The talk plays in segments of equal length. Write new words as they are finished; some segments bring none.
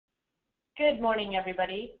Good morning,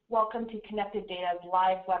 everybody. Welcome to Connected Data's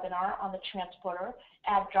live webinar on the transporter.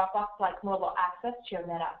 Add Dropbox-Like mobile access to your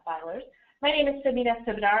NetApp filers. My name is Sabina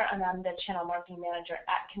Sibidar, and I'm the Channel Marketing Manager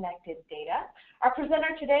at Connected Data. Our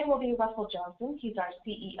presenter today will be Russell Johnson. He's our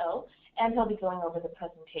CEO, and he'll be going over the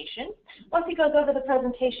presentation. Once he goes over the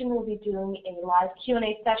presentation, we'll be doing a live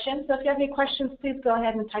Q&A session. So if you have any questions, please go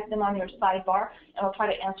ahead and type them on your sidebar, and we'll try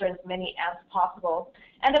to answer as many as possible.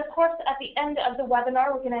 And of course, at the end of the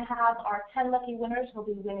webinar, we're going to have our 10 lucky winners who will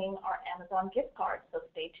be winning our Amazon gift card, so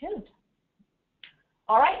stay tuned.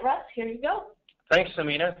 All right, Russ, here you go. Thanks,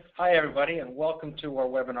 Amina. Hi, everybody, and welcome to our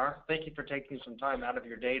webinar. Thank you for taking some time out of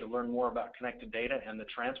your day to learn more about connected data and the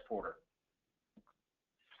transporter.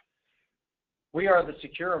 We are the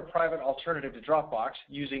secure and private alternative to Dropbox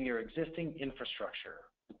using your existing infrastructure.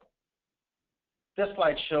 This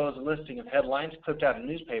slide shows a listing of headlines clipped out of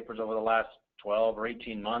newspapers over the last 12 or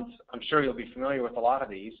 18 months. I'm sure you'll be familiar with a lot of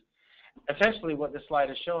these. Essentially, what this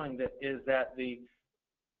slide is showing is that the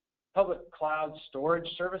public cloud storage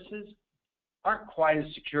services aren't quite as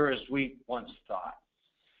secure as we once thought.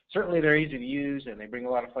 Certainly they're easy to use and they bring a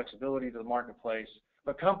lot of flexibility to the marketplace,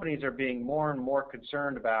 but companies are being more and more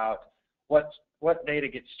concerned about what data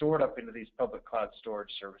gets stored up into these public cloud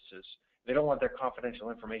storage services. They don't want their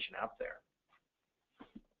confidential information out there.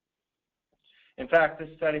 In fact, this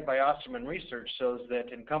study by Osterman Research shows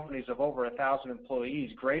that in companies of over 1,000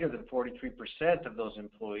 employees, greater than 43% of those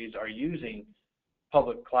employees are using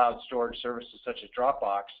public cloud storage services such as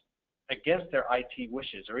Dropbox against their IT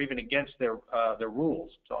wishes or even against their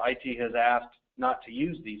rules. So IT has asked not to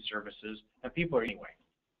use these services, and people are anyway.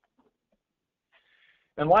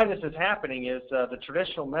 And why this is happening is the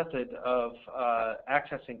traditional method of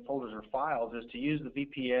accessing folders or files is to use the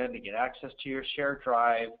VPN to get access to your shared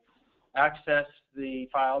drive, access the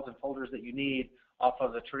files and folders that you need off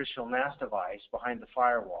of the traditional NAS device behind the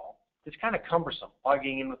firewall. It's kind of cumbersome,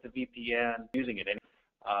 logging in with the VPN, using it anyway.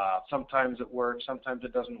 Sometimes it works, sometimes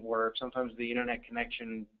it doesn't work, sometimes the internet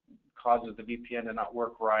connection causes the VPN to not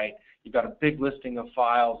work right. You've got a big listing of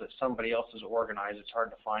files that somebody else has organized. It's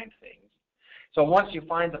hard to find things. So once you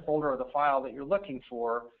find the folder or the file that you're looking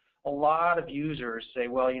for, a lot of users say,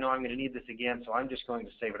 well, you know, I'm going to need this again, so I'm just going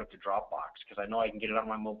to save it up to Dropbox because I know I can get it on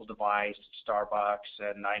my mobile device,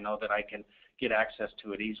 Starbucks, and I know that I can get access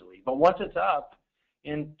to it easily. But once it's up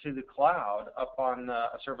into the cloud, up on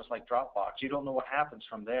a service like Dropbox, you don't know what happens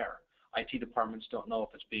from there. IT departments don't know if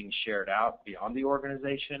it's being shared out beyond the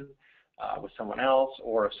organization with someone else,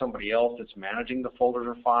 or if somebody else that's managing the folders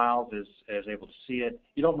or files is able to see it.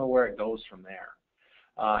 You don't know where it goes from there.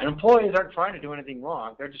 And employees aren't trying to do anything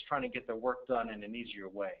wrong. They're just trying to get their work done in an easier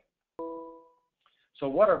way. So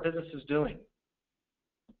what are businesses doing?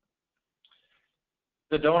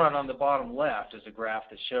 The donut on the bottom left is a graph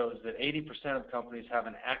that shows that 80% of companies have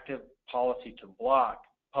an active policy to block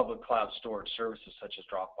public cloud storage services such as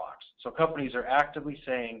Dropbox. So companies are actively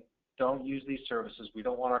saying, don't use these services. We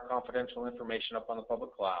don't want our confidential information up on the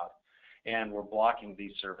public cloud, and we're blocking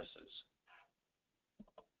these services.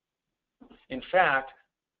 In fact,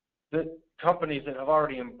 the companies that have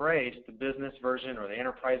already embraced the business version or the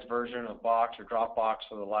enterprise version of Box or Dropbox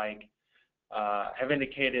or the like have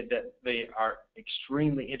indicated that they are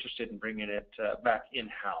extremely interested in bringing it back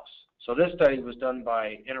in-house. So this study was done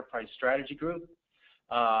by Enterprise Strategy Group,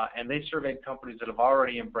 and they surveyed companies that have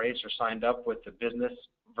already embraced or signed up with the business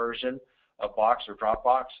version of Box or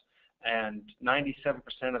Dropbox, and 97%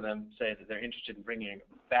 of them say that they're interested in bringing it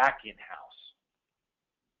back in-house.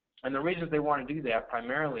 And the reasons they want to do that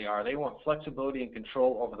primarily are they want flexibility and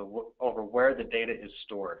control over where the data is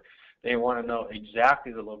stored. They want to know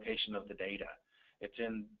exactly the location of the data. It's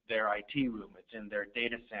in their IT room, it's in their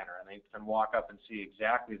data center, and they can walk up and see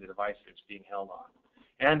exactly the device that it's being held on.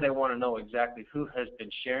 And they want to know exactly who has been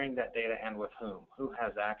sharing that data and with whom, who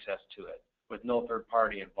has access to it, with no third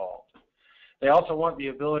party involved. They also want the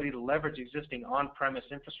ability to leverage existing on-premise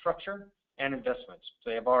infrastructure and investments.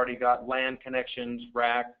 So they have already got LAN connections,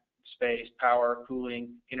 rack, space, power, cooling,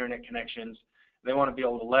 internet connections. They want to be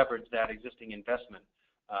able to leverage that existing investment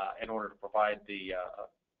in order to provide the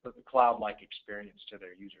cloud-like experience to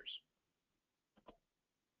their users.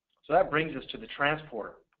 So that brings us to the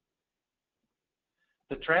transporter.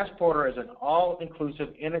 The transporter is an all-inclusive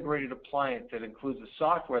integrated appliance that includes the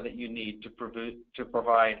software that you need to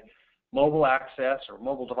provide mobile access or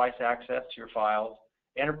mobile device access to your files,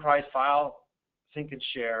 enterprise file sync and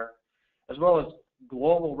share, as well as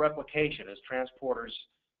global replication as transporters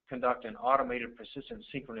conduct an automated persistent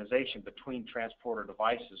synchronization between transporter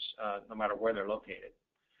devices no matter where they're located.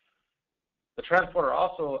 The transporter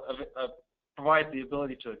also provides the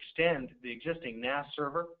ability to extend the existing NAS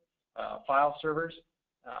server, file servers,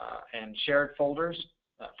 and shared folders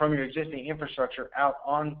from your existing infrastructure out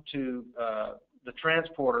onto the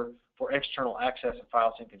transporter for external access and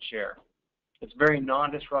file sync and share. It's very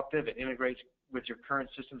non-disruptive. It integrates with your current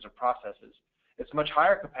systems or processes. It's much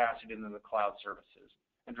higher capacity than the cloud services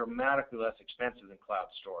and dramatically less expensive than cloud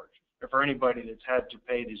storage. Or for anybody that's had to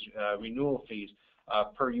pay these renewal fees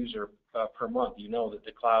per user per month, you know that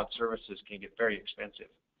the cloud services can get very expensive.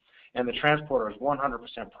 And the transporter is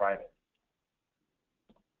 100% private.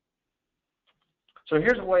 So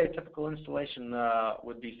here's the way a typical installation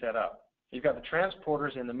would be set up. You've got the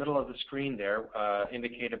transporters in the middle of the screen there,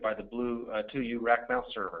 indicated by the blue 2U rack mount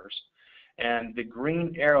servers. And the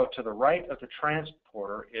green arrow to the right of the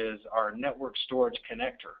transporter is our network storage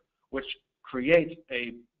connector, which creates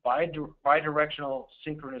a bidirectional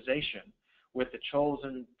synchronization with the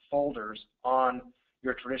chosen folders on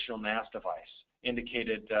your traditional NAS device,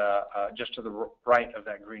 indicated just to the right of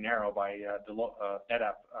that green arrow by the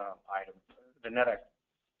NetApp item, the NetApp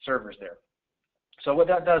servers there. So what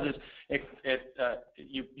that does is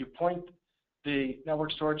you point the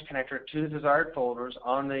network storage connector to the desired folders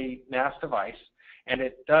on the NAS device, and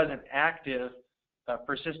it does an active,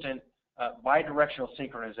 persistent bidirectional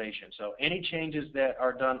synchronization. So any changes that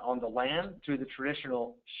are done on the LAN through the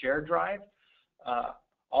traditional shared drive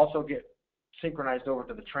also get synchronized over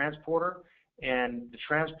to the transporter, and the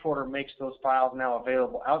transporter makes those files now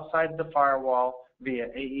available outside the firewall via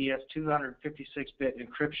AES 256-bit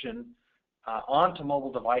encryption onto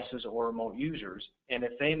mobile devices or remote users. And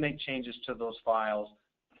if they make changes to those files,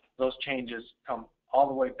 those changes come all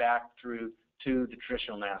the way back through to the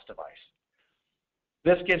traditional NAS device.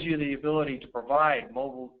 This gives you the ability to provide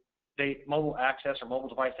mobile access or mobile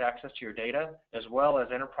device access to your data, as well as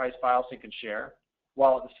enterprise file sync and share,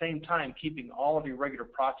 while at the same time keeping all of your regular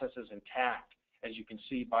processes intact, as you can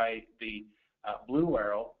see by the blue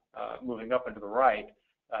arrow moving up and to the right,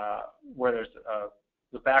 where there's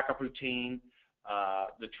the backup routine,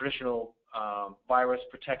 the traditional virus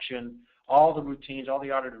protection, all the routines, all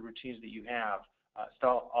the audited routines that you have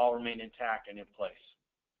still all remain intact and in place.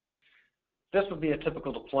 This would be a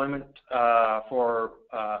typical deployment for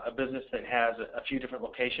a business that has a few different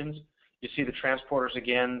locations. You see the transporters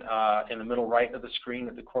again in the middle right of the screen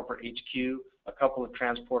at the corporate HQ, a couple of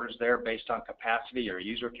transporters there based on capacity or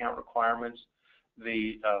user account requirements.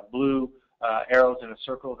 The blue arrows in a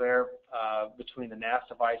circle there between the NAS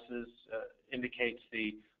devices indicates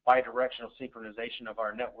the bidirectional synchronization of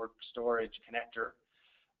our network storage connector.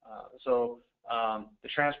 So the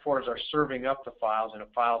transporters are serving up the files in a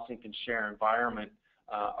file sync and share environment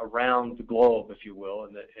around the globe, if you will,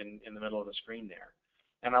 in the middle of the screen there.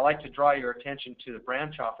 And I like to draw your attention to the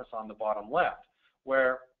branch office on the bottom left,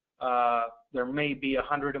 where there may be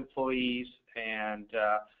 100 employees, and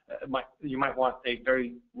you might want a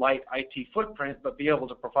very light IT footprint, but be able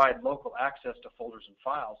to provide local access to folders and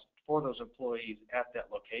files for those employees at that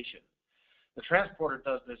location. The transporter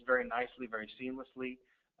does this very nicely, very seamlessly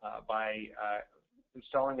by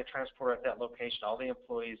installing a transporter at that location. All the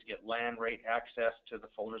employees get LAN rate access to the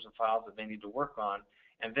folders and files that they need to work on,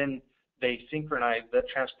 and then they synchronize, the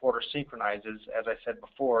transporter synchronizes, as I said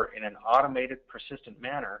before, in an automated, persistent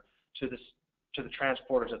manner to the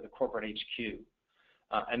transporters at the corporate HQ.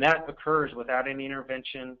 And that occurs without any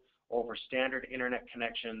intervention over standard internet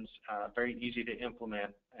connections, very easy to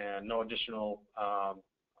implement, and no additional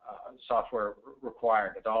software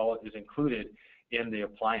required. It all is included in the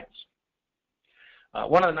appliance.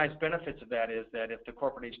 One of the nice benefits of that is that if the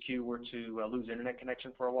corporate HQ were to lose internet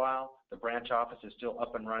connection for a while, the branch office is still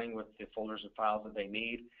up and running with the folders and files that they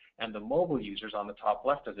need, and the mobile users on the top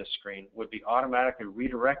left of this screen would be automatically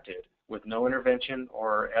redirected with no intervention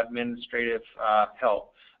or administrative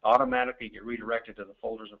help, automatically get redirected to the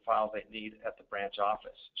folders and files they need at the branch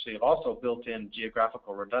office. So you've also built in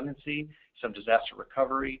geographical redundancy, some disaster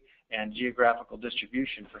recovery, and geographical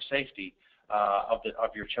distribution for safety of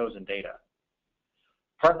your chosen data.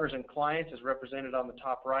 Partners and clients, as represented on the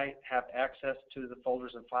top right, have access to the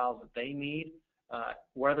folders and files that they need,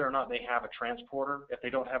 whether or not they have a transporter. If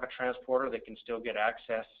they don't have a transporter, they can still get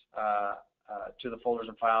access to the folders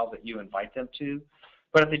and files that you invite them to.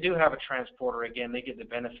 But if they do have a transporter, again, they get the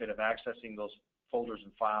benefit of accessing those folders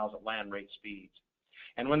and files at LAN rate speeds.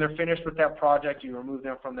 And when they're finished with that project, you remove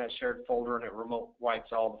them from that shared folder, and it remote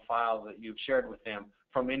wipes all the files that you've shared with them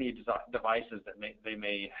from any devices that they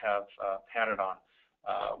may have had it on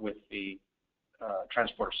with the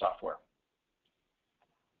transporter software.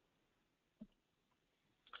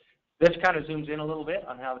 This kind of zooms in a little bit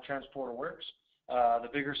on how the transporter works. The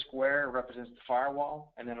bigger square represents the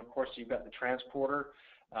firewall, and then of course you've got the transporter.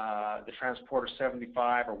 the transporter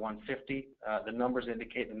 75 or 150. The numbers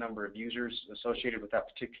indicate the number of users associated with that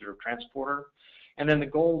particular transporter. And then the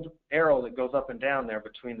gold arrow that goes up and down there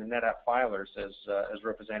between the NetApp filers as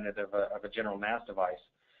representative of a general NAS device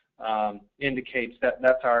indicates that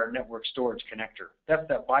that's our network storage connector. That's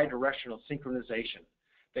that bidirectional synchronization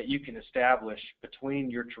that you can establish between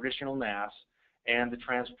your traditional NAS and the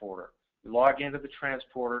transporter. You log into the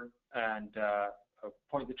transporter and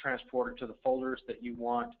point the transporter to the folders that you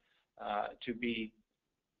want to be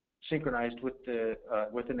synchronized with the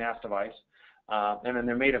NAS device. And then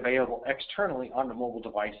they're made available externally on the mobile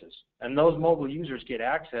devices. And those mobile users get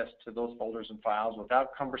access to those folders and files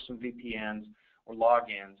without cumbersome VPNs or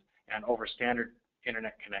logins and over standard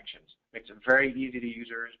internet connections. Makes it very easy to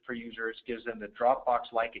for users, gives them the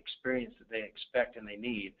Dropbox-like experience that they expect and they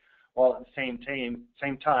need, while at the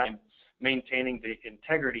same time maintaining the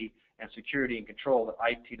integrity and security and control that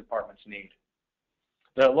IT departments need.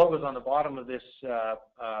 The logos on the bottom of this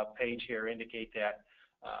page here indicate that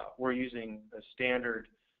we're using a standard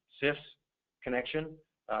CIFS connection.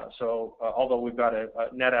 So although we've got a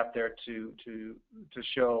NetApp there to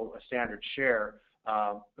show a standard share,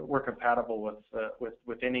 we're compatible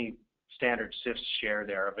with any standard CIFS share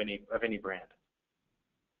there of any brand.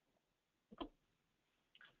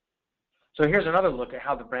 So here's another look at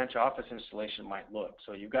how the branch office installation might look.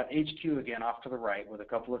 So you've got HQ again off to the right with a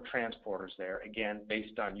couple of transporters there, again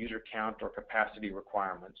based on user count or capacity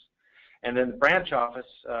requirements. And then the branch office,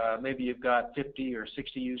 maybe you've got 50 or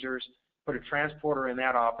 60 users, put a transporter in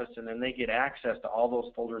that office, and then they get access to all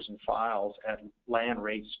those folders and files at LAN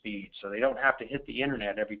rate speed. So they don't have to hit the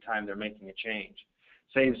internet every time they're making a change.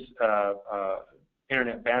 Saves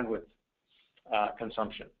internet bandwidth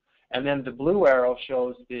consumption. And then the blue arrow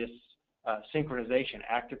shows this synchronization,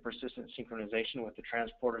 active persistent synchronization with the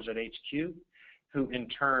transporters at HQ, who in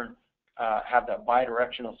turn have that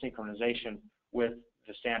bidirectional synchronization with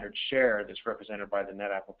the standard share that's represented by the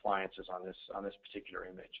NetApp appliances on this particular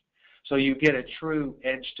image. So you get a true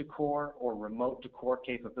edge-to-core or remote-to-core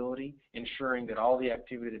capability, ensuring that all the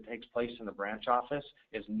activity that takes place in the branch office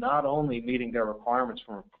is not only meeting their requirements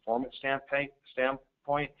from a performance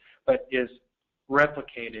standpoint, but is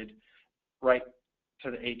replicated right to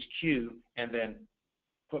the HQ and then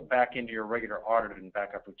put back into your regular audited and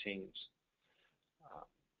backup routines.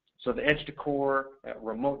 So the edge-to-core,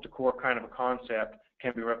 remote-to-core kind of a concept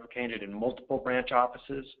can be replicated in multiple branch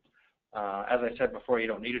offices. As I said before, you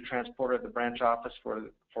don't need a transporter at the branch office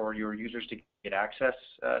for your users to get access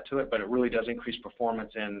to it, but it really does increase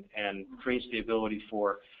performance and creates the ability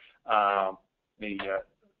for the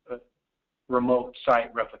remote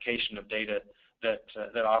site replication of data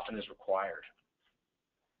that often is required.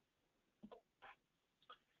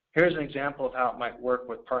 Here's an example of how it might work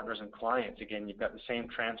with partners and clients. Again, you've got the same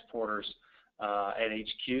transporters at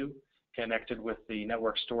HQ connected with the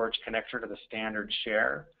network storage connector to the standard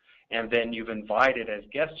share. And then you've invited as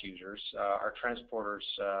guest users, our transporters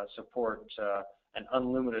support an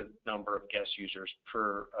unlimited number of guest users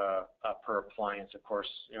per appliance. Of course,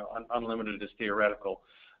 you know, unlimited is theoretical,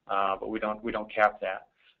 but we don't cap that.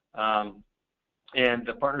 And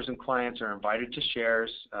the partners and clients are invited to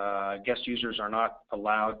shares. Guest users are not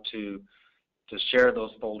allowed to share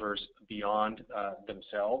those folders beyond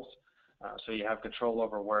themselves. So you have control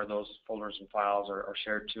over where those folders and files are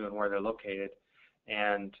shared to and where they're located.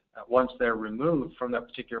 And once they're removed from that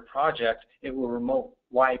particular project, it will remote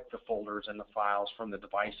wipe the folders and the files from the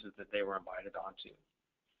devices that they were invited onto.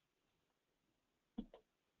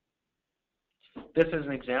 This is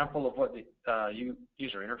an example of what the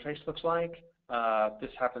user interface looks like.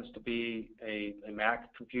 This happens to be a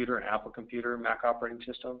Mac computer, an Apple computer, Mac operating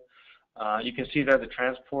system. You can see there the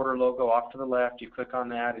transporter logo off to the left. You click on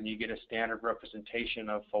that and you get a standard representation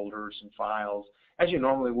of folders and files as you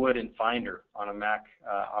normally would in Finder on a Mac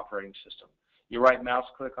operating system. You right mouse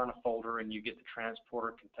click on a folder and you get the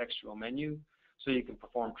transporter contextual menu, so you can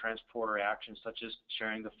perform transporter actions such as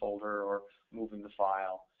sharing the folder or moving the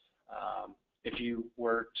file. If you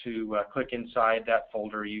were to click inside that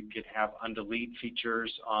folder, you could have undelete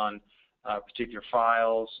features on particular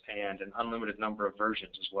files and an unlimited number of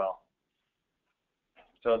versions as well.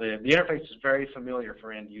 So the interface is very familiar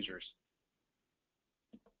for end users.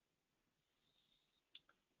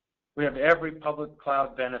 We have every public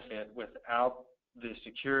cloud benefit without the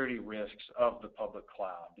security risks of the public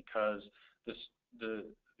cloud, because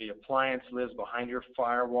the appliance lives behind your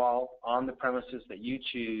firewall on the premises that you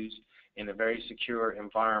choose in a very secure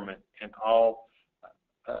environment, and all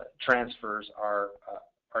transfers are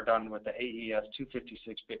done with the AES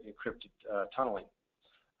 256-bit encrypted tunneling.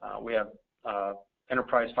 We have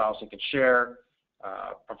enterprise file sync and share,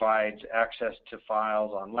 provides access to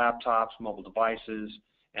files on laptops, mobile devices,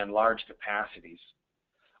 and large capacities.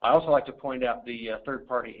 I also like to point out the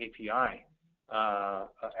third-party API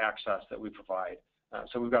access that we provide.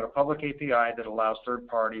 So we've got a public API that allows third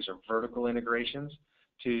parties or vertical integrations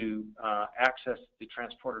to access the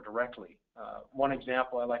transporter directly. One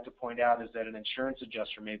example I like to point out is that an insurance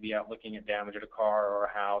adjuster may be out looking at damage at a car or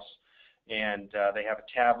a house, and they have a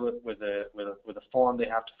tablet with a form they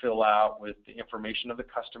have to fill out with the information of the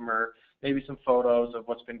customer, maybe some photos of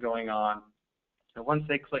what's been going on. And once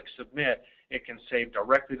they click submit, it can save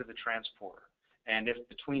directly to the transporter. And if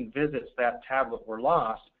between visits that tablet were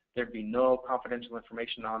lost, there'd be no confidential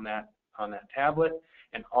information on that tablet,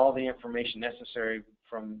 and all the information necessary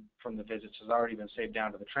from the visits has already been saved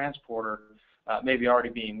down to the transporter, maybe already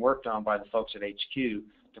being worked on by the folks at HQ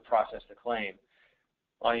to process the claim.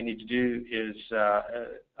 All you need to do is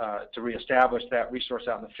to reestablish that resource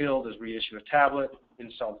out in the field is reissue a tablet,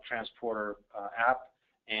 install the transporter app,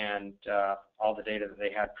 and all the data that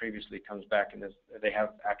they had previously comes back and they have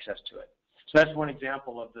access to it. So that's one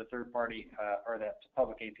example of the third-party or that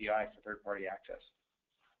public API for third-party access.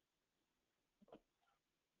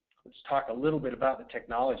 Let's talk a little bit about the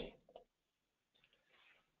technology.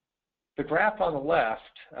 The graph on the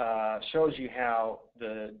left shows you how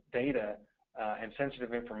the data and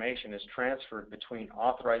sensitive information is transferred between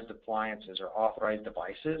authorized appliances or authorized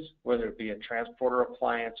devices, whether it be a transporter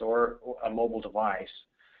appliance or a mobile device.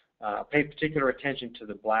 Pay particular attention to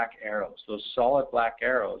the black arrows. Those solid black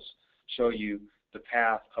arrows show you the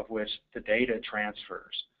path of which the data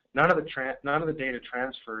transfers. None of the data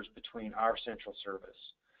transfers between our central service.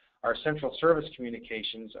 Our central service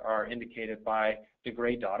communications are indicated by the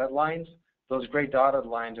gray dotted lines. Those gray dotted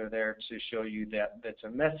lines are there to show you that that's a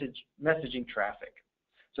messaging traffic.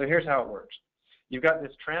 So here's how it works. You've got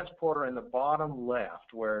this transporter in the bottom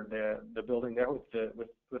left where the building there with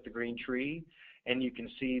the green tree, and you can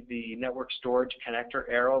see the network storage connector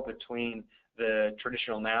arrow between the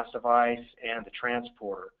traditional NAS device and the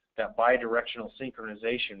transporter, that bidirectional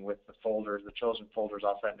synchronization with the folders, the chosen folders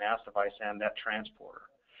off that NAS device and that transporter.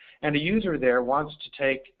 And the user there wants to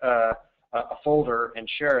take a folder and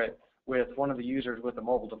share it with one of the users with a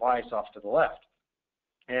mobile device off to the left.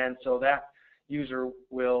 And so that user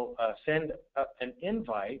will send an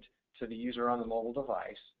invite to the user on the mobile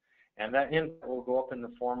device, and that invite will go up in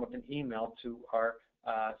the form of an email to our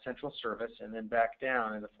central service and then back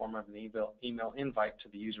down in the form of an email invite to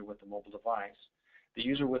the user with the mobile device. The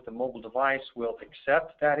user with the mobile device will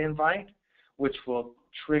accept that invite, which will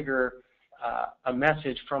trigger a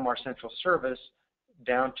message from our central service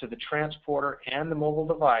down to the transporter and the mobile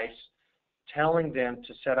device, telling them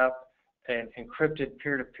to set up an encrypted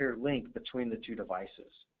peer-to-peer link between the two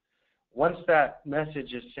devices. Once that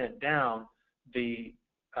message is sent down, the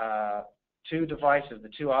two devices, the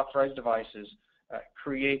two authorized devices,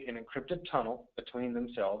 create an encrypted tunnel between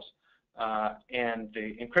themselves, and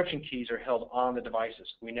the encryption keys are held on the devices.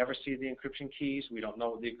 We never see the encryption keys. We don't know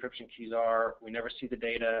what the encryption keys are. We never see the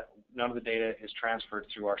data. None of the data is transferred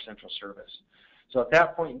through our central service. So at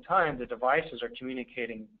that point in time, the devices are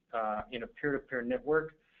communicating in a peer-to-peer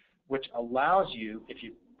network, which allows you, if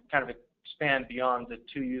you kind of expand beyond the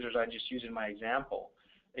two users I just used in my example,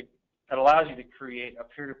 it allows you to create a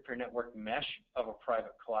peer-to-peer network mesh of a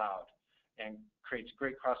private cloud, and creates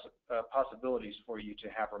great possibilities for you to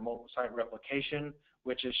have remote site replication,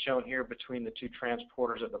 which is shown here between the two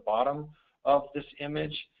transporters at the bottom of this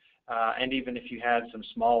image, and even if you had some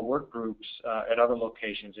small work groups at other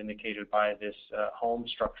locations indicated by this home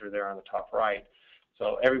structure there on the top right.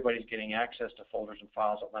 So everybody's getting access to folders and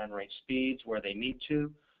files at LAN rate speeds where they need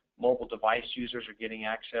to. Mobile device users are getting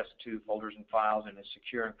access to folders and files in a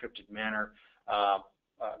secure encrypted manner,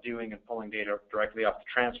 viewing and pulling data directly off the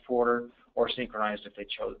transporter, or synchronized if they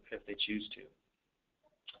choose to.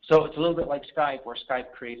 So it's a little bit like Skype, where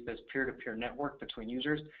Skype creates this peer-to-peer network between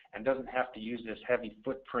users and doesn't have to use this heavy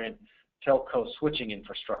footprint telco switching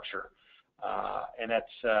infrastructure. And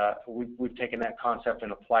that's we've taken that concept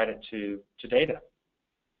and applied it to data.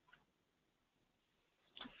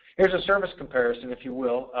 Here's a service comparison, if you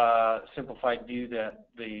will, simplified view that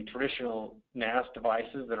the traditional NAS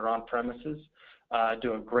devices that are on premises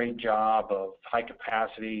do a great job of high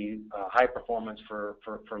capacity, high performance for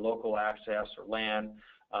local access or LAN,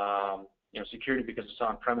 security because it's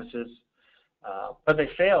on premises. But they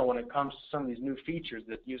fail when it comes to some of these new features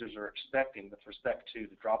that users are expecting with respect to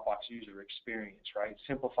the Dropbox user experience, right?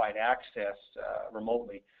 Simplified access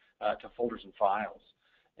remotely to folders and files,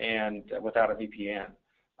 and without a VPN,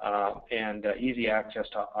 and easy access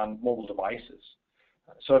on mobile devices.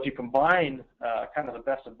 So if you combine kind of the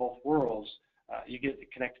best of both worlds, you get the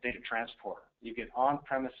connected data transporter. You get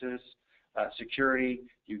on-premises security.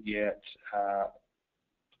 You get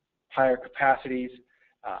higher capacities,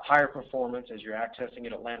 higher performance as you're accessing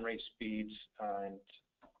it at LAN rate speeds, and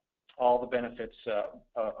all the benefits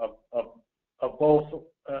of both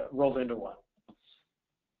rolled into one.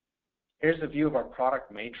 Here's a view of our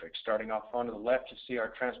product matrix. Starting off on the left, you see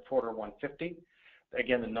our transporter 150.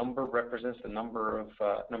 Again, the number represents the number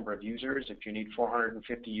of users. If you need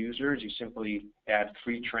 450 users, you simply add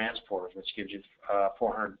 3 transporters, which gives you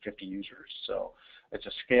 450 users. So it's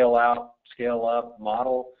a scale out, scale up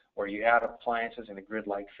model where you add appliances in a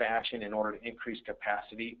grid-like fashion in order to increase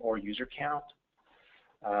capacity or user count.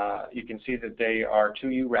 You can see that they are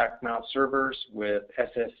 2U rack mount servers with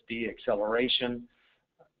SSD acceleration,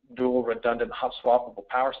 dual redundant hot swappable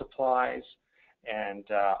power supplies, and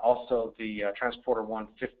also the Transporter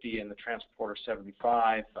 150 and the Transporter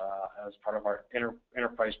 75 as part of our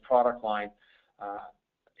enterprise product line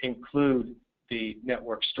include the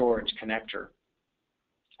network storage connector.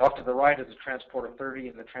 Off to the right is the Transporter 30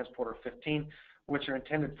 and the Transporter 15, which are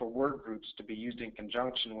intended for work groups to be used in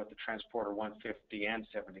conjunction with the Transporter 150 and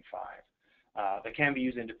 75. They can be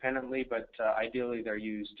used independently, but ideally they're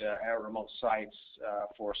used at remote sites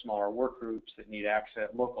for smaller work groups that need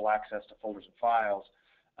local access to folders and files,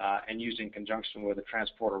 and used in conjunction with the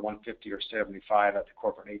Transporter 150 or 75 at the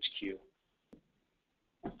corporate HQ.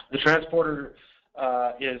 The transporter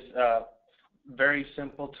is very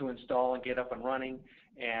simple to install and get up and running,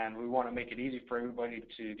 and we want to make it easy for everybody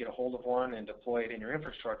to get a hold of one and deploy it in your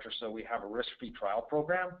infrastructure, so we have a risk-free trial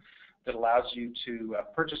program that allows you to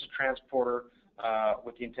purchase a transporter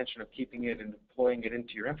with the intention of keeping it and deploying it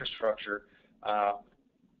into your infrastructure.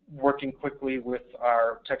 Working quickly with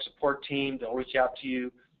our tech support team, they'll reach out to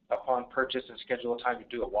you upon purchase and schedule a time to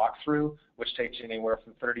do a walkthrough, which takes anywhere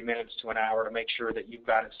from 30 minutes to an hour to make sure that you've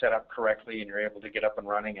got it set up correctly and you're able to get up and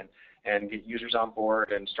running and get users on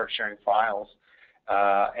board and start sharing files.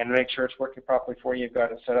 And make sure it's working properly for you. You've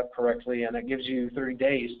got it set up correctly, and it gives you 30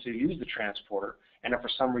 days to use the transporter. And if for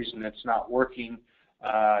some reason it's not working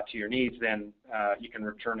to your needs, then you can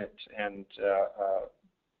return it and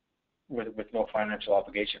with no financial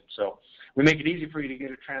obligation. So we make it easy for you to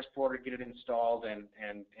get a transporter, get it installed, and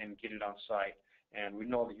get it on site. And we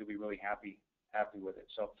know that you'll be really happy with it.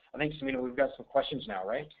 So I think, Samina, we've got some questions now,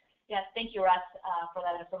 right? Yes, thank you, Russ, for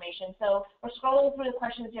that information. So we're scrolling through the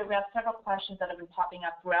questions here. We have several questions that have been popping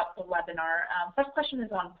up throughout the webinar. First question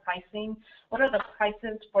is on pricing. What are the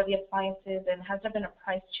prices for the appliances, and has there been a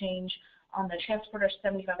price change on the Transporter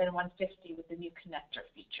 75 and 150 with the new connector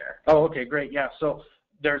feature? Oh, okay, great. Yeah, so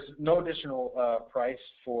there's no additional price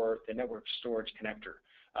for the network storage connector.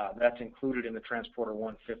 That's included in the Transporter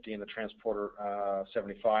 150 and the Transporter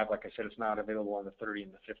 75. Like I said, it's not available on the 30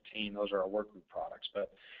 and the 15. Those are our workgroup products, but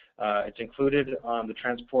it's included on the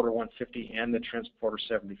Transporter 150 and the Transporter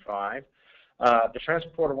 75. The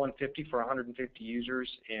Transporter 150 for 150 users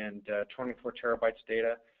and 24 terabytes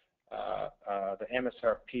data, the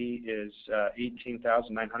MSRP is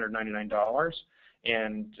 $18,999,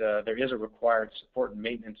 and there is a required support and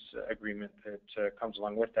maintenance agreement that comes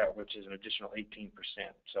along with that, which is an additional 18%,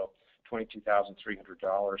 so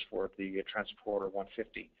 $22,300 for the Transporter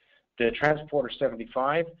 150. The Transporter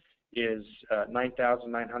 75 is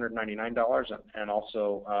 $9,999 and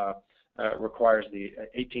also requires the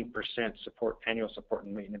 18% annual support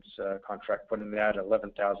and maintenance contract, putting that at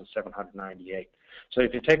 $11,798. So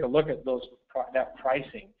if you take a look at that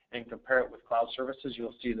pricing and compare it with cloud services,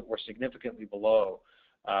 you'll see that we're significantly below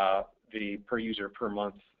the per user per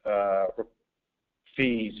month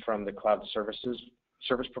fees from the cloud service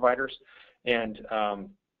providers, and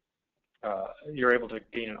you're able to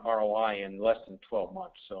gain an ROI in less than 12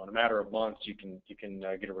 months. So in a matter of months, you can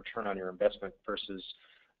get a return on your investment versus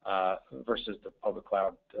the public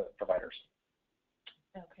cloud providers.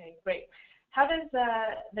 Okay, great. How does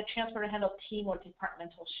the transporter handle team or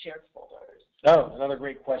departmental shared folders? Oh, another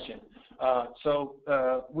great question. So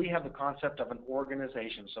we have the concept of an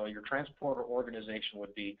organization. So your transporter organization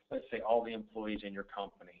would be, let's say, all the employees in your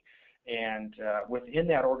company. And within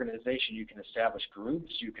that organization, you can establish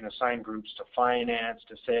groups. You can assign groups to finance,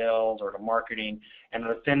 to sales, or to marketing. And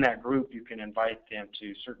within that group, you can invite them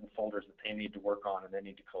to certain folders that they need to work on and they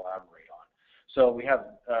need to collaborate on. So we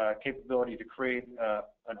have capability to create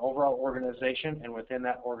an overall organization, and within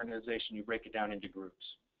that organization, you break it down into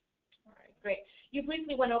groups. All right, great. You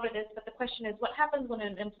briefly went over this, but the question is, what happens when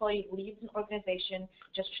an employee leaves an organization?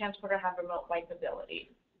 Does transporter have remote wipe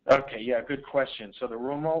ability? Okay, yeah, good question. So the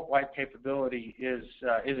remote wipe capability is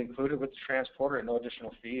included with the transporter at no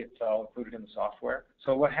additional fee. It's all included in the software.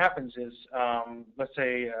 So what happens is, let's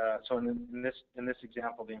say, so in this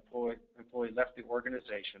example, the employee left the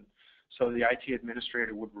organization. So the IT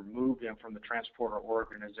administrator would remove them from the transporter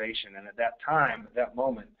organization, and at that time, at that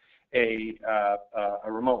moment, a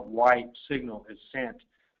remote wipe signal is sent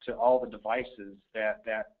to all the devices that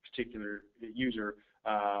that particular user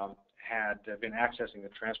had been accessing the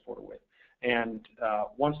transporter with. And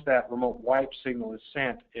once that remote wipe signal is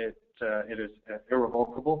sent, it is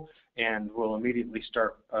irrevocable and will immediately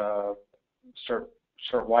start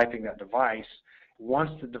wiping that device.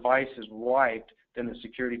 Once the device is wiped, then the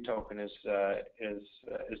security token is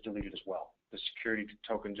deleted as well. The security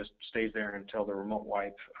token just stays there until the remote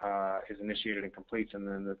wipe is initiated and completes, and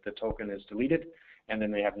then the token is deleted, and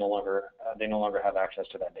then they no longer have access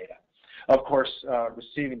to that data. Of course,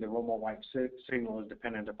 receiving the remote wipe signal is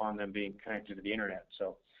dependent upon them being connected to the internet.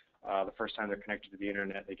 So the first time they're connected to the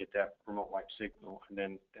internet, they get that remote wipe signal, and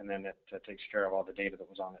then it takes care of all the data that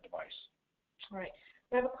was on the device. All right.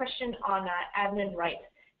 We have a question on admin rights.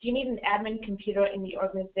 Do you need an admin computer in the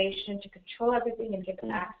organization to control everything and give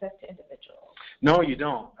access to individuals? No, you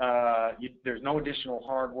don't. There's no additional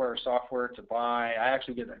hardware or software to buy. I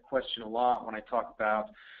actually get that question a lot when I talk about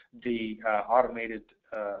the automated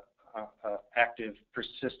active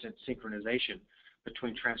persistent synchronization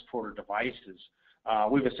between transporter devices.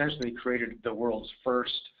 We've essentially created the world's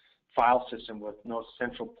first file system with no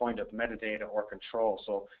central point of metadata or control.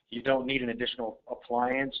 So you don't need an additional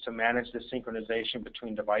appliance to manage the synchronization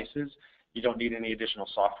between devices. You don't need any additional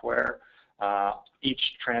software. Each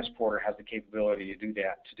transporter has the capability to do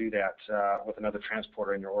that with another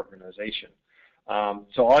transporter in your organization.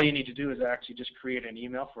 So all you need to do is actually just create an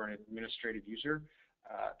email for an administrative user.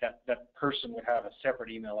 That person would have a separate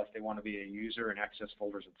email if they want to be a user and access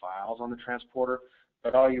folders and files on the transporter.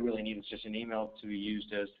 But all you really need is just an email to be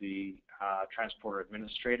used as the transporter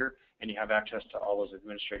administrator, and you have access to all those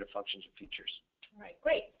administrative functions and features. All right,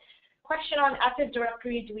 great. Question on Active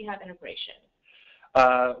Directory, do we have integration?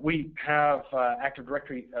 We have Active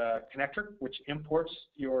Directory connector, which imports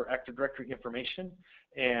your Active Directory information,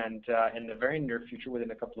 and in the very near future, within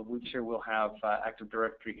a couple of weeks here, we'll have Active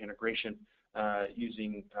Directory integration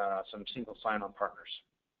using some single sign-on partners.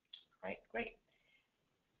 All right, great.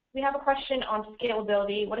 We have a question on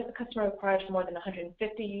scalability. What if the customer requires more than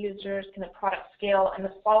 150 users? Can the product scale? And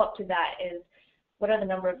the follow-up to that is, what are the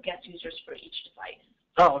number of guest users for each device?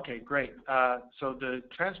 Oh, okay, great. So the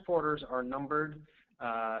transporters are numbered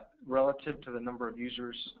relative to the number of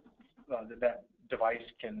users that device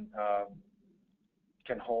can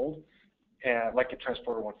hold, like a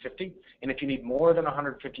transporter 150. And if you need more than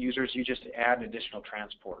 150 users, you just add an additional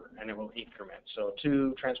transporter, and it will increment. So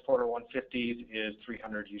 2 transporter 150s is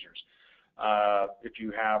 300 users. If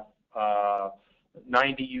you have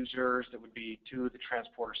 90 users, that would be 2 of the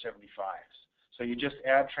transporter 75s. So you just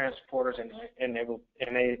add transporters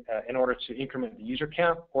in order to increment the user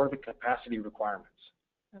count or the capacity requirements.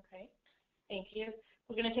 Okay, thank you.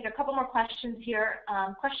 We're going to take a couple more questions here.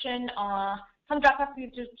 Question on some Dropbox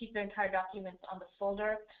users keep their entire documents on the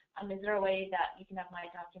folder. Is there a way that you can have My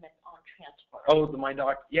Documents on transporter? Oh, the My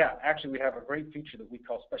Doc, yeah. Actually, we have a great feature that we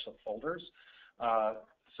call special folders.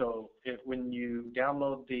 So when you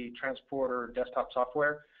download the transporter desktop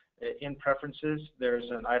software, in Preferences, there's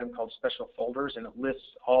an item called Special Folders, and it lists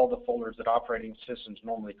all the folders that operating systems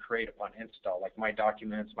normally create upon install, like My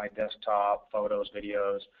Documents, My Desktop, Photos,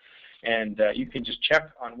 Videos. And you can just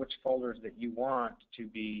check on which folders that you want to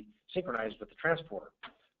be synchronized with the transporter.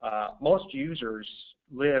 Most users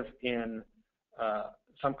live in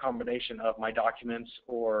some combination of My Documents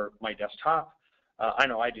or My Desktop. I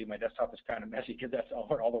know I do. My desktop is kind of messy because that's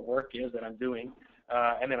where all the work is that I'm doing.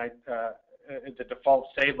 And then the default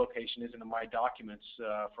save location is in the My Documents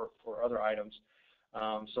for other items.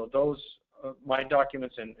 So those My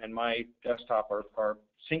Documents and My Desktop are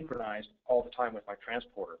synchronized all the time with my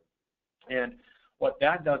transporter. And what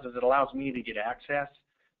that does is it allows me to get access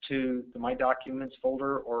to the My Documents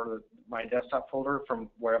folder or my desktop folder from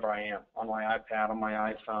wherever I am, on my iPad, on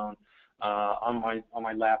my iPhone, on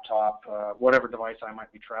my laptop, whatever device I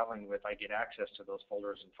might be traveling with, I get access to those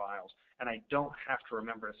folders and files. And I don't have to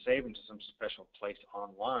remember to save them to some special place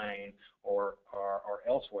online or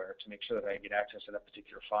elsewhere to make sure that I get access to that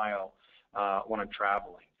particular file when I'm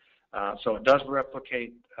traveling. So it does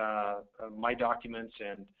replicate My Documents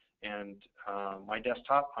and My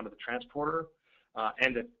Desktop onto the transporter,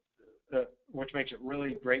 which makes it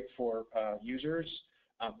really great for users.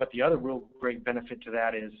 But the other real great benefit to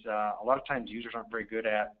that is a lot of times users aren't very good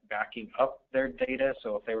at backing up their data.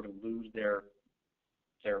 So if they were to lose their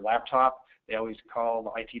their laptop, they always call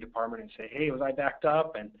the IT department and say, hey, was I backed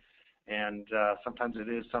up? And sometimes it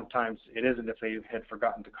is, sometimes it isn't if they had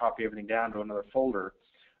forgotten to copy everything down to another folder.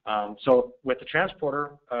 So with the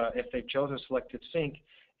transporter, if they've chosen selected sync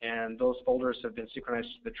and those folders have been synchronized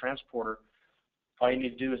to the transporter, all you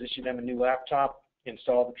need to do is issue them a new laptop,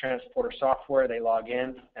 install the transporter software, they log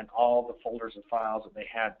in, and all the folders and files that they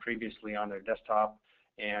had previously on their desktop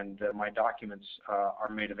and my documents are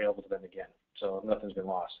made available to them again. So nothing's been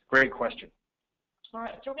lost. Great question. All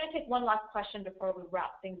right, so we're going to take one last question before we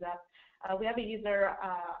wrap things up. We have a user,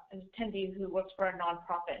 an attendee who works for a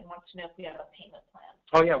nonprofit and wants to know if we have a payment plan.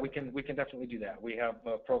 Oh yeah, we can definitely do that. We have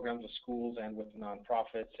programs with schools and with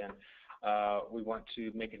nonprofits, and we want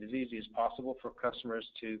to make it as easy as possible for customers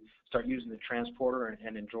to start using the transporter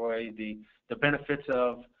and enjoy the benefits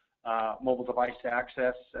of mobile device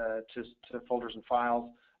access to folders and files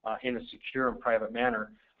in a secure and private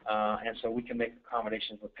manner. And so we can make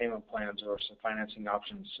accommodations with payment plans or some financing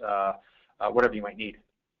options, whatever you might need.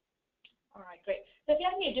 All right, great. So if you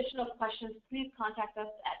have any additional questions, please contact us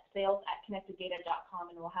at sales@connecteddata.com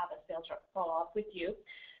and we'll have a sales rep follow up with you.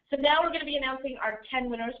 So now we're going to be announcing our 10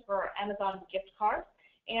 winners for our Amazon gift card.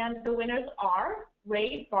 And the winners are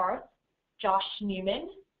Ray Barth, Josh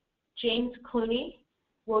Newman, James Clooney,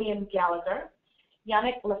 William Gallagher,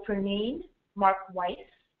 Yannick Lafreniere, Mark Weiss,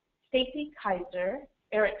 Stacy Kaiser,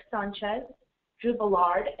 Eric Sanchez, Drew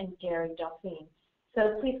Ballard, and Gary Delphine.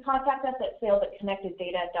 So please contact us at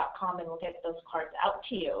sales@connecteddata.com and we'll get those cards out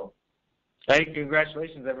to you. Hey,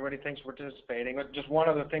 congratulations, everybody. Thanks for participating. Just one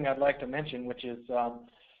other thing I'd like to mention, which is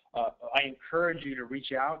I encourage you to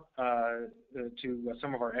reach out to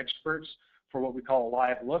some of our experts for what we call a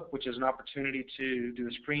live look, which is an opportunity to do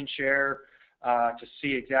a screen share to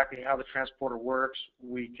see exactly how the transporter works.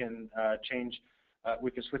 We can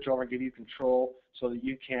we can switch over and give you control so that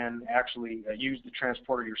you can actually use the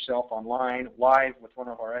transporter yourself online, live with one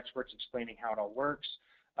of our experts explaining how it all works.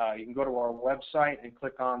 You can go to our website and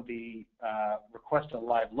click on the Request a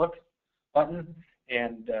Live Look button,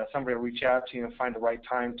 and somebody will reach out to you and find the right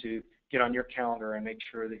time to get on your calendar and make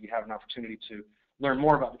sure that you have an opportunity to learn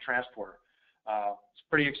more about the transporter. It's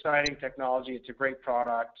pretty exciting technology. It's a great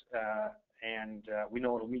product, and we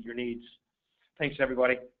know it'll meet your needs. Thanks,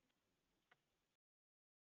 everybody.